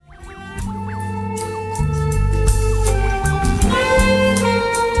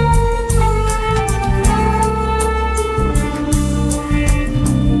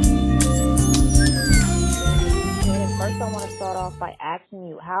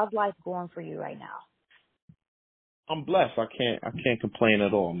how's life going for you right now? I'm blessed. I can't complain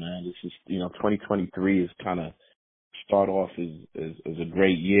at all, man. This is 2023 is kind of start off as a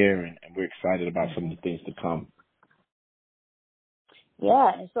great year, and we're excited about some of the things to come.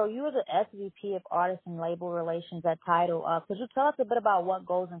 Yeah, and so you were the SVP of Artist and Label Relations at Tidal. Could you tell us a bit about what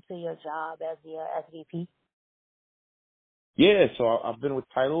goes into your job as the SVP? Yeah, so I've been with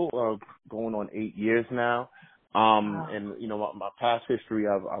Tidal going on 8 years now. Wow. And my past history,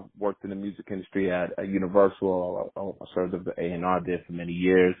 I've worked in the music industry at Universal. I served as the A&R there for many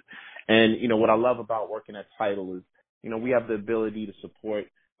years. And what I love about working at Tidal is we have the ability to support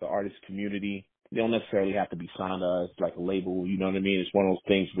the artist community. They don't necessarily have to be signed to us like a label. You know what I mean? It's one of those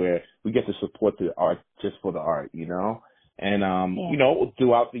things where we get to support the art just for the art. And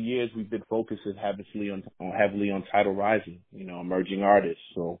throughout the years, we've been focusing heavily on Tidal Rising, emerging artists.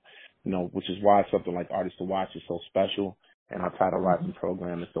 So, which is why something like Artists to Watch is so special, and our Tidal Rising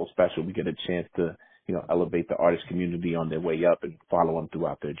program is so special. We get a chance to, elevate the artist community on their way up and follow them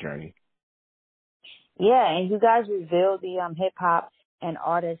throughout their journey. Yeah, and you guys revealed the hip hop and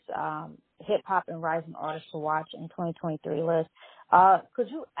rising artists to watch in 2023 list. Could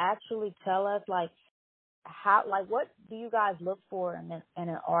you actually tell us what do you guys look for in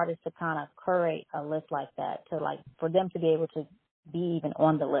an artist to kind of curate a list like that, to for them to be able to be even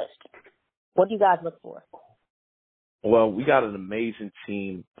on the list? What do you guys look for? Well, we got an amazing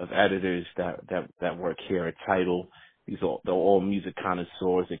team of editors that work here at Tidal. They're all music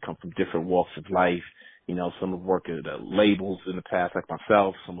connoisseurs. They come from different walks of life. Some have worked at labels in the past, like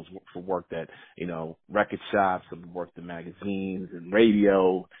myself. Some have worked at, record shops. Some have worked in magazines and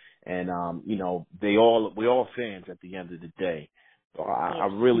radio. And, we're all fans at the end of the day. So I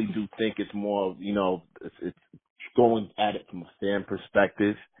really do think it's more, it's going at it from a fan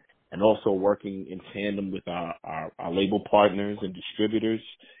perspective and also working in tandem with our label partners and distributors.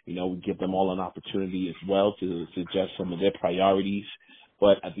 We give them all an opportunity as well to suggest some of their priorities.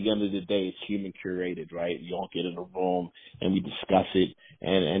 But at the end of the day, it's human curated, right? You all get in a room and we discuss it,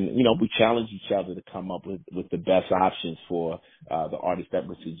 and we challenge each other to come up with the best options for the artists that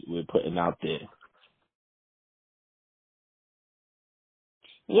we're putting out there.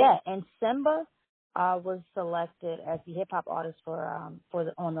 Yeah, and Simba was selected as the hip hop artist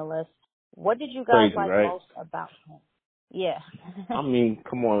on the list. What did you guys like most about him? Yeah. I mean,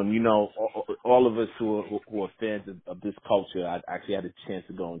 come on, all of us who are fans of this culture, I actually had a chance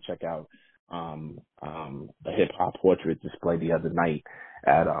to go and check out a hip hop portrait display the other night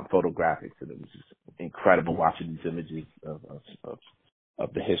at Photographics, and it was just incredible watching these images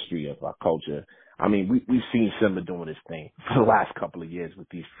of the history of our culture. I mean, we've seen Simba doing his thing for the last couple of years with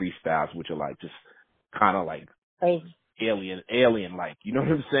these freestyles, which are just kind of crazy, alien like. You know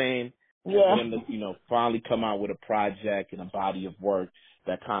what I'm saying? Yeah. And for them to, finally come out with a project and a body of work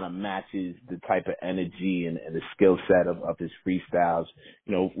that kind of matches the type of energy and the skill set of his freestyles,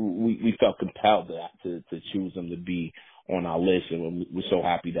 we felt compelled to choose him to be on our list, and we're so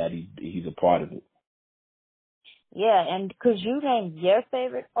happy that he's a part of it. Yeah, and could you name your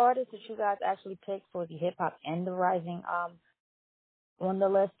favorite artist that you guys actually picked for the hip hop and the rising on the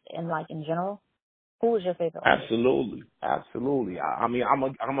list, and in general? Who was your favorite artist? Absolutely. I mean, I'm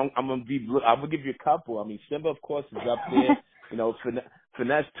gonna give you a couple. I mean, Simba, of course, is up there.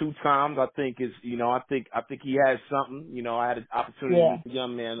 Finesse 2 times, I think is, I think he has something. I had an opportunity to meet the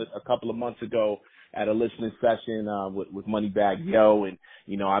young man a couple of months ago at a listening session with Moneybagg Yo, and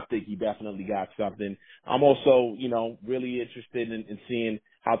I think he definitely got something. I'm also, really interested in seeing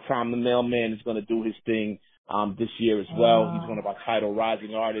how Tom the Mailman is going to do his thing this year as well. He's one of our Tidal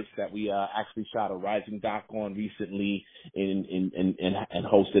Rising artists that we actually shot a Rising doc on recently and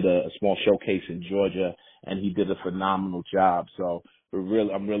hosted a small showcase in Georgia, and he did a phenomenal job. So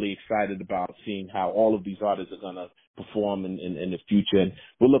I'm really excited about seeing how all of these artists are going to perform in the future, and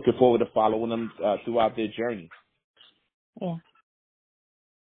we're looking forward to following them throughout their journey. Yeah.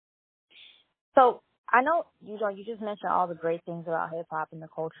 So I know you just mentioned all the great things about hip hop and the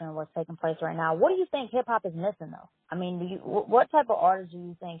culture and what's taking place right now. What do you think hip hop is missing, though? I mean, what type of artists do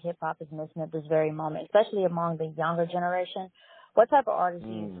you think hip hop is missing at this very moment, especially among the younger generation? What type of artists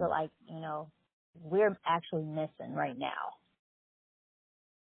do you feel like we're actually missing right now?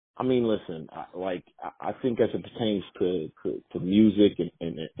 I mean, listen, I think as it pertains to music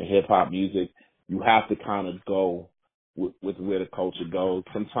and hip hop music, you have to kind of go with where the culture goes.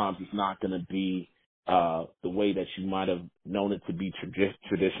 Sometimes it's not going to be the way that you might have known it to be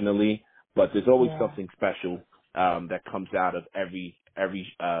traditionally, but there's always something special that comes out of every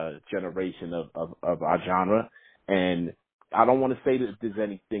generation of our genre. And I don't want to say that there's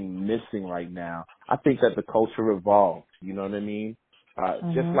anything missing right now. I think that the culture evolved. You know what I mean?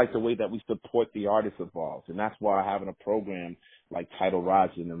 just Mhm. like the way that we support the artists evolves. And that's why having a program like Title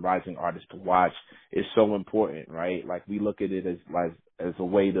Rising and Rising Artists to Watch is so important, right? Like we look at it as a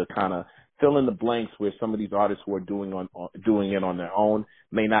way to kind of fill in the blanks where some of these artists who are doing it on their own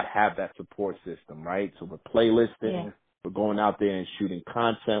may not have that support system, right? So we're Yeah. playlisting, we're going out there and shooting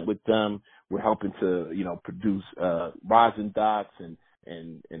content with them. We're helping to, produce Rising Docs and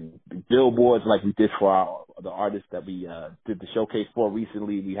billboards like we did for the artists that we did the showcase for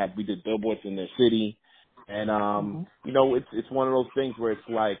recently. We did billboards in their city, and Mhm. it's one of those things where it's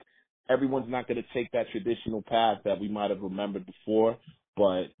like everyone's not going to take that traditional path that we might have remembered before,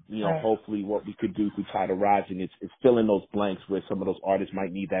 but Right. hopefully what we could do through Tidal Rising is fill in those blanks where some of those artists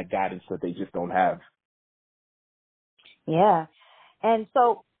might need that guidance that they just don't have. Yeah. And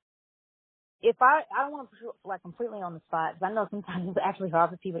so, if I don't want to put you like completely on the spot, because I know sometimes it's actually hard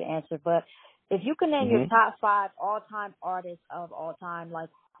for people to answer, but if you can name your Hmm. top 5 all-time artists of all time, like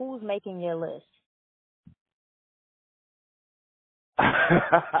who's making your list?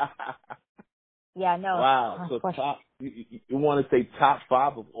 Yeah, I know. Wow. Hard So question. you want to say top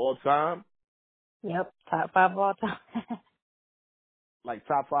 5 of all time? Yep, top 5 of all time. Like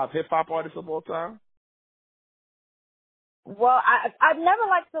top 5 hip hop artists of all time? Well, I've never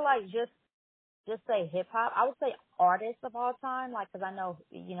liked to like just say hip hop. I would say artists of all time, like because I know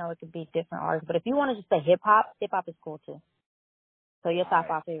it could be different artists. But if you want to just say hip hop is cool too. So your All top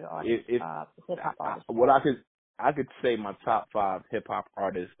right. 5 favorite artists, If hip hop artists. what I could say my top 5 hip hop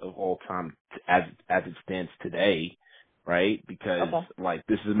artists of all time as it stands today, right? Because Okay. like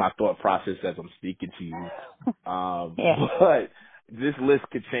this is my thought process as I'm speaking to you. Yeah. But this list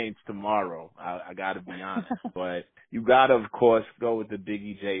could change tomorrow. I got to be honest. But you got to, of course, go with the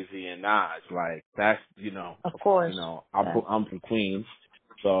Biggie, Jay-Z, and Nas. Like that's Of course. Yeah. I'm from Queens,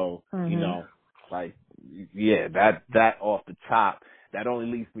 so Mhm. like yeah, that off the top. That only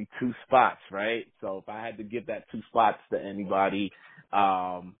leaves me 2 spots, right? So if I had to give that 2 spots to anybody,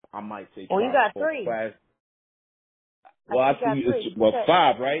 I might say Well, you Tribe got Called 3. Quest. I Well, think you got 3. You said.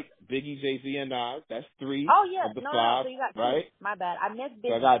 5, right? Biggie, Jay-Z, and Nas. That's 3 Oh yeah, of the no. 5, So you got 2. right? My bad. I missed So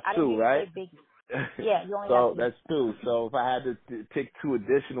I Biggie. got I didn't 2, hear you right? say Biggie. Yeah, you only got So 2. that's 2. So if I had to pick 2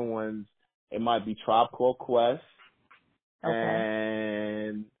 additional ones, it might be Tribe Called Quest, Okay.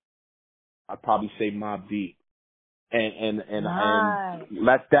 and I'd probably say Mobb Deep. And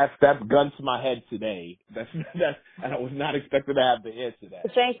Nice. that's gun to my head today. And I was not expecting to have the answer to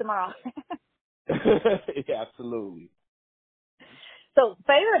To change tomorrow. that. Yeah, absolutely. So,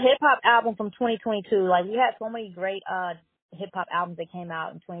 favorite hip hop album from 2022? Like, we had so many great hip hop albums that came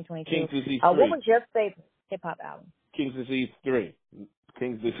out in 2022. King's Disease What 3. was your favorite hip hop album? King's Disease 3.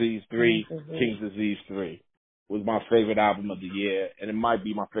 King's Disease King's 3. Disease. King's Disease 3 was my favorite album of the year, and it might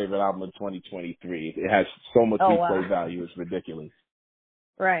be my favorite album of 2023. It has so much Oh wow. replay value, it's ridiculous.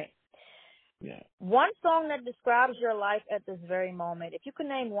 Right. Yeah. One song that describes your life at this very moment. If you could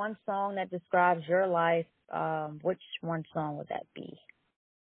name one song that describes your life, which one song would that be?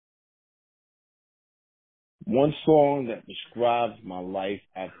 One song that describes my life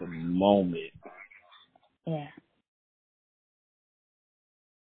at the moment. Yeah.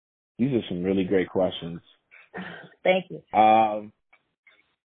 These are some really great questions. Thank you. I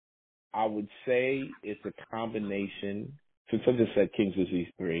would say it's a combination. Since I just said King's Disease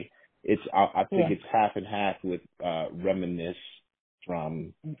 3, I think Yeah. it's half and half with Reminisce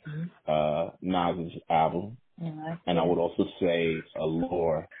from Mm-hmm. Nas's album, and I would also say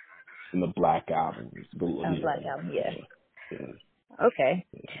Allure from the Black album. Black album. Yeah. Yeah. Okay.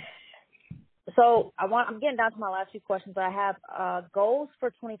 So I'm getting down to my last few questions. I have goals for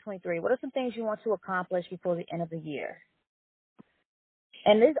 2023. What are some things you want to accomplish before the end of the year?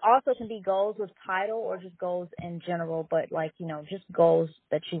 And this also can be goals with title or just goals in general, but just goals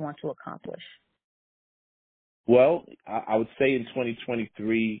that you want to accomplish. Well, I would say in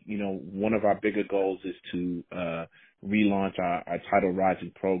 2023, one of our bigger goals is to relaunch our Title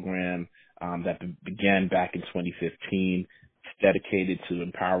Rising program that began back in 2015. It's dedicated to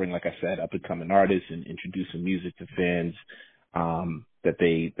empowering, like I said, up-and-coming artists and introducing music to fans that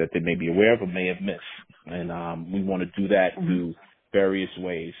they may be aware of or may have missed. And we want to do that through various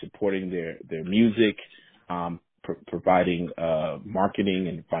ways, supporting their music, providing marketing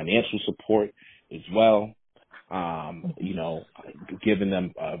and financial support as well. Giving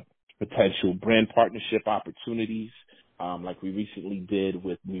them potential brand partnership opportunities, like we recently did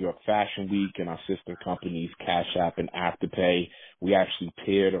with New York Fashion Week and our sister companies Cash App and Afterpay. We actually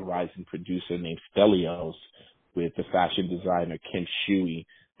paired a rising producer named Stelios with the fashion designer Ken Shuey.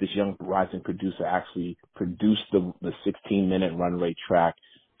 This young rising producer actually produced the 16-minute runway track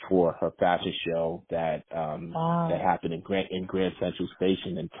for her fashion show that Wow. that happened in Grand Central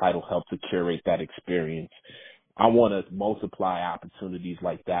Station, and Title helped to curate that experience. I want to multiply opportunities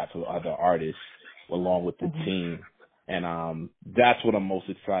like that for other artists along with the Mhm. team. And that's what I'm most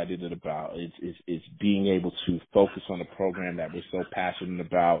excited about is being able to focus on a program that we're so passionate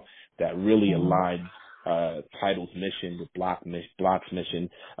about that really Mhm. aligns Title's mission with Block's mission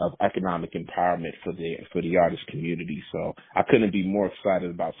of economic empowerment for the artist community. So I couldn't be more excited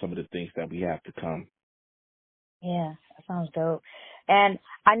about some of the things that we have to come. Yeah, that sounds dope. And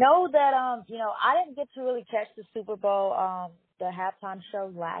I know that I didn't get to really catch the Super Bowl, the halftime show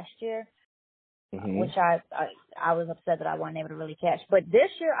last year, Hmm. which I was upset that I wasn't able to really catch. But this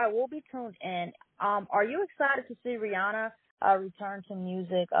year I will be tuned in. Are you excited to see Rihanna return to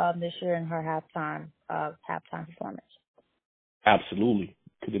music this year in her halftime performance? Absolutely.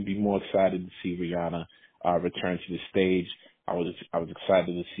 Couldn't be more excited to see Rihanna return to the stage. I was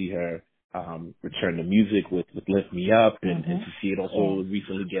excited to see her return to music with Lift Me Up, and Mhm. to see it Yeah. also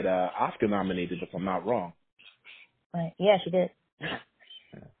recently get Oscar nominated, if I'm not wrong. Right. Yeah, she did.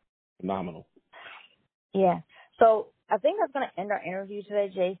 Phenomenal. Yeah. So I think that's going to end our interview today,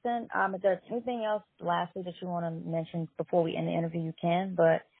 Jason. If there's anything else lastly that you want to mention before we end the interview, you can.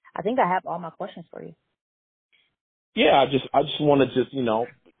 But I think I have all my questions for you. Yeah, I just want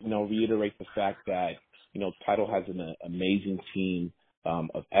to reiterate the fact that Title has an amazing team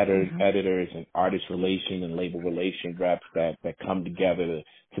of Mhm. editors and artist relation and label relation reps that come together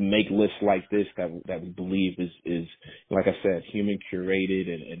to make lists like this that we believe is like I said, human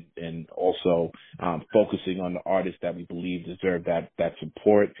curated and also focusing on the artists that we believe deserve that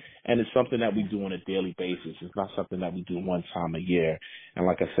support. And it's something that we do on a daily basis. It's not something that we do one time a year. And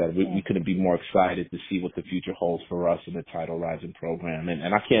like I said, Yeah. we couldn't be more excited to see what the future holds for us in the Title Rising program.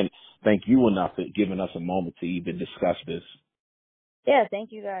 And I can't thank you enough for giving us a moment to even discuss this. Yeah.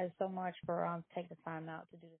 Thank you guys so much for taking the time out to do this.